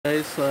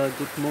Guys,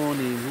 good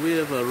morning. We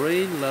have a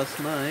rain last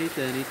night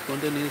and it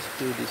continues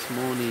to this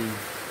morning.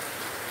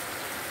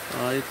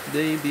 It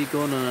may be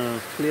gonna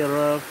clear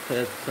up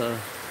at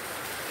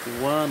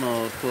 1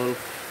 or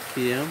 12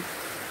 p.m.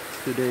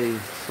 today.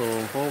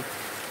 So hope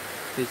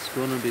it's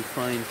gonna be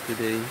fine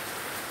today.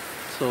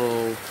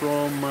 So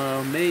from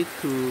May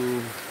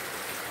to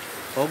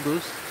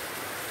August,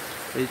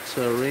 it's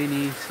a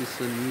rainy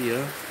season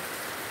here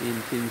in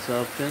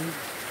Finschafen,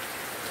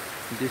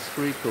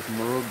 district of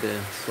Morobe.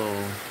 So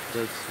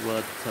that's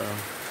what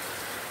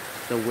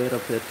the weather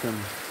pattern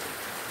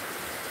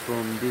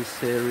from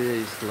this area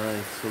is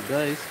like. So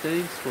guys,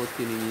 thanks for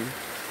tuning in.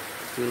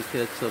 We'll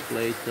catch up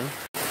later.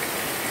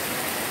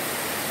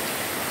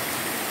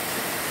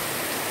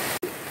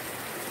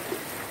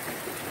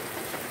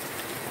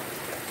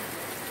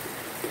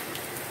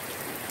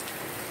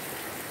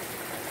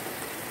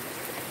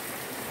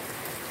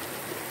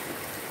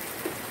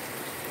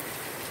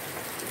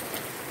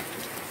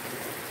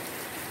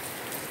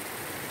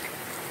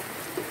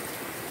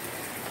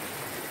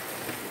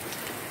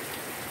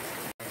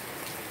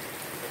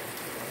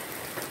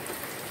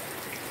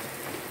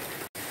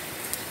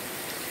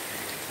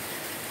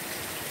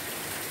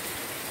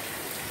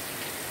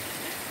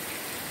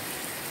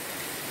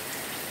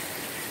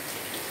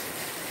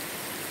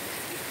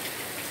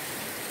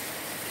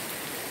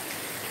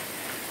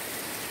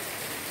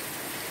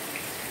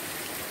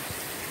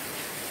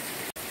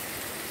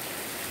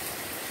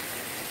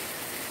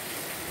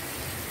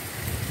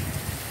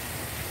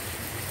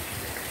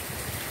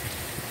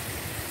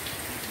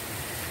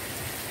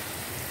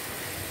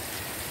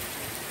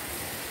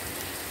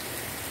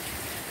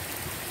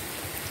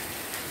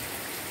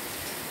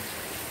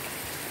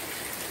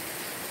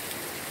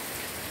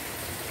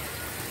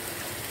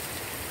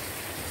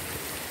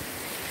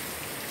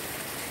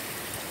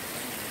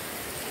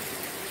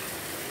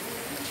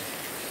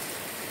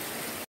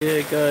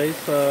 Yeah guys,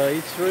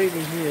 it's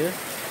raining here.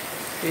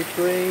 It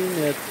rained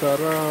at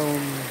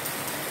around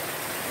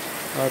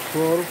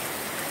 12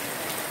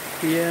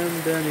 p.m.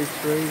 Then it's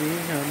raining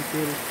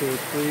until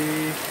 3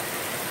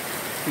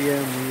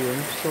 p.m.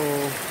 here. So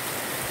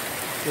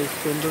it's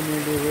continually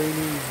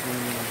raining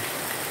and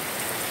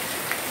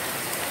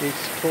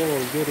it's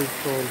cold, very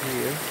cold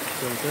here.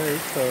 So guys,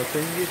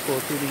 thank you for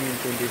tuning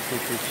into this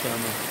YouTube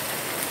channel.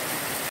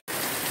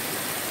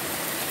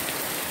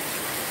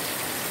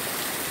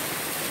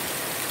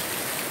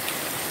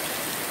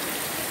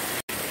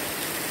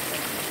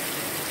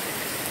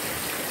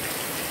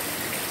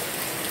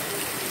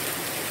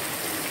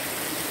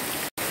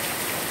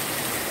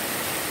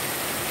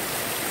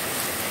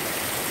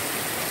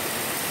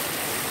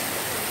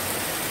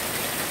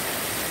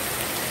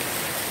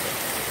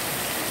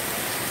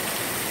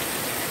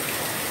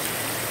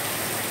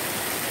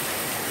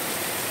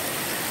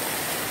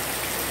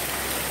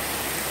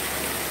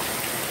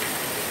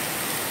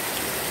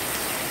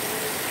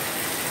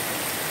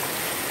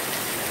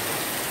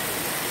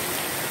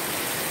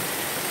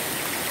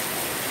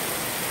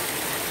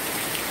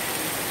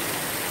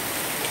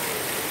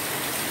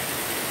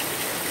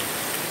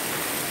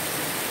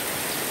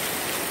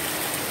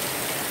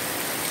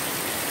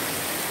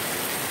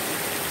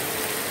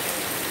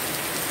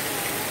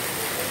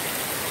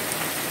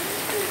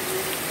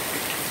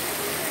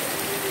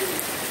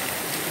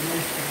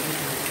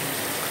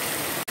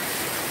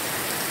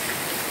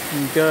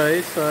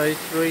 Guys,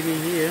 it's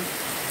raining here.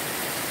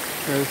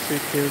 As you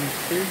can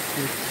see,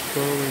 it's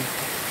falling.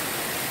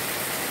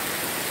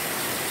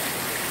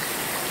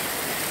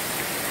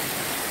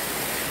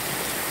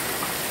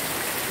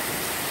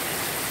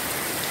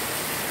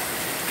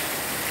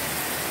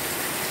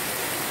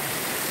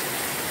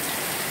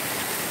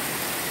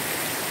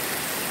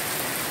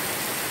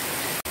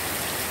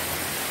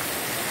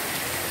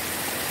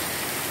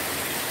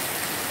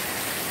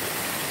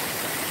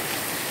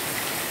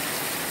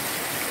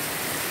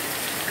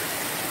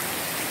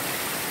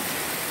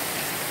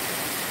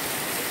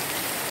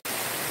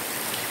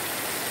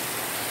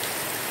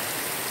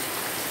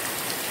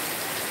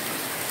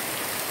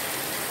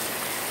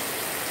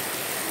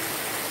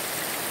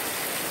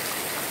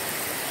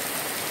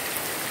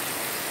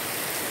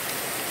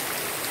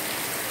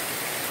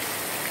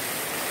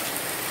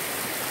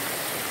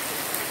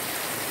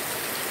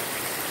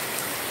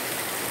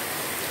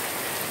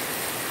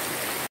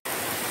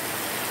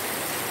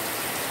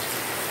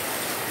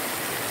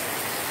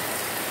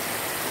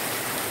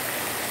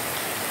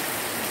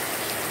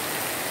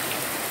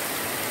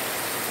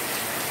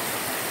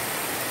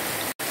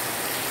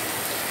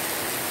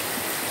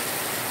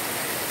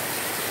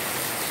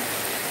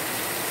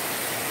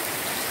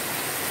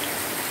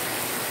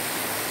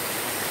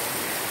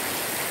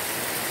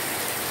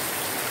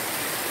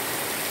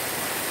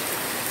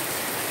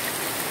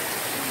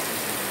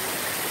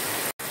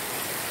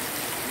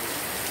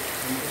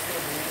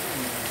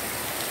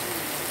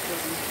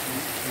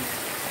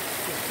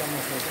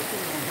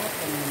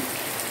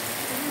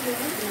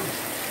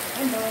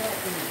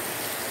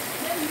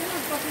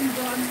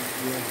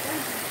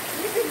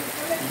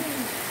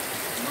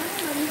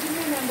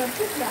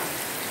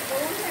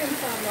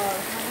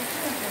 Mana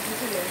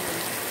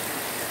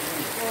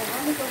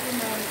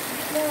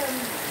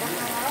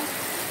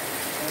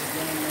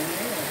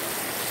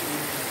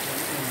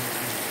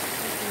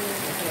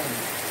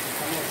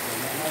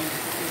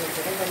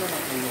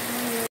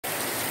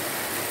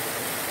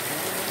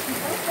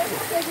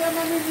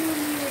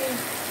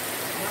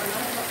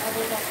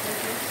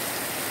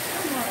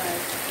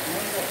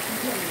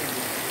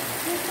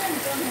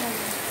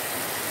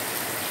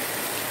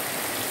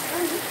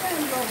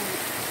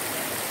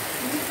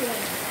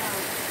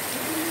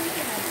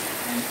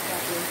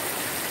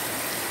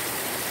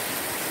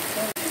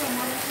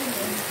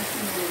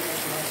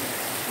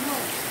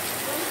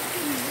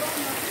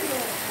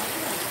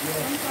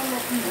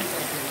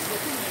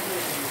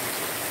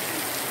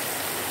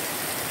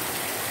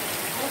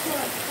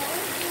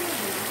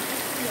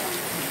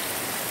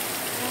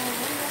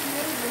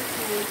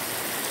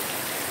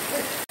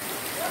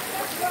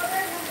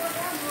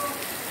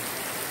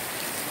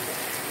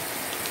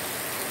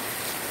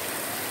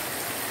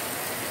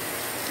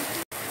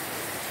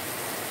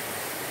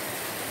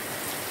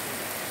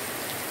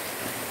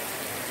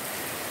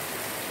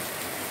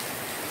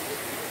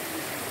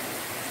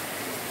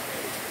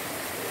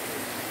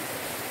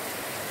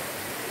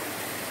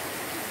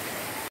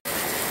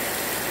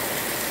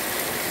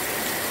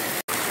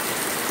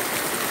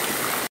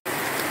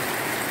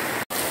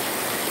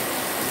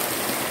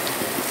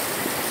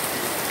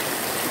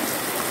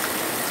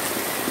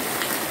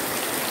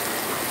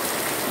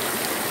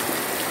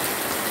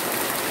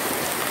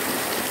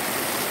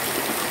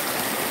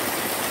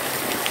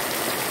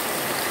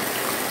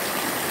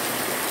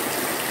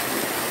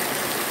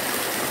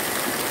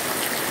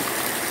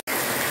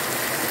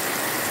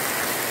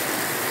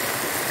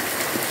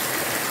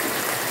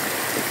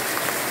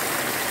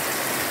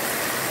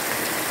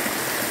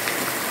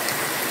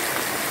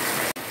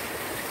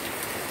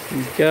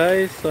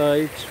Guys,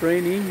 it's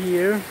raining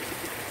here.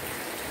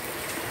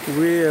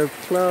 We have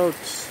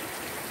clouds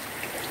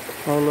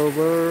all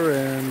over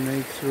and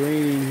it's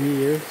raining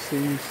here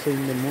since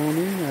in the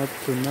morning up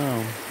to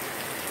now.